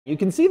You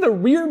can see the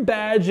rear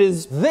badge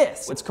is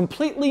this. It's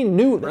completely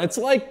new. It's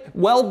like,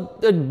 well,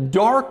 a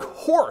dark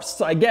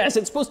horse, I guess.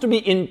 It's supposed to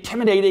be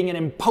intimidating and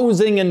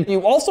imposing, and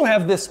you also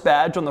have this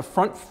badge on the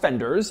front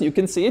fenders. You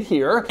can see it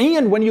here.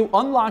 And when you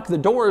unlock the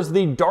doors,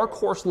 the Dark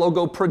Horse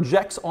logo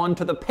projects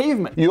onto the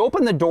pavement. You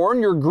open the door and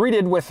you're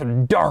greeted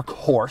with Dark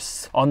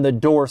Horse on the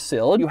door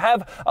sill. You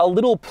have a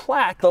little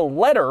plaque. The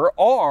letter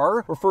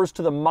R refers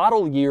to the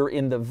model year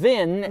in the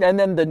VIN, and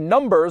then the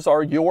numbers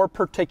are your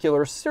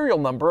particular serial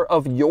number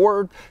of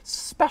your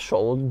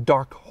special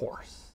Dark Horse.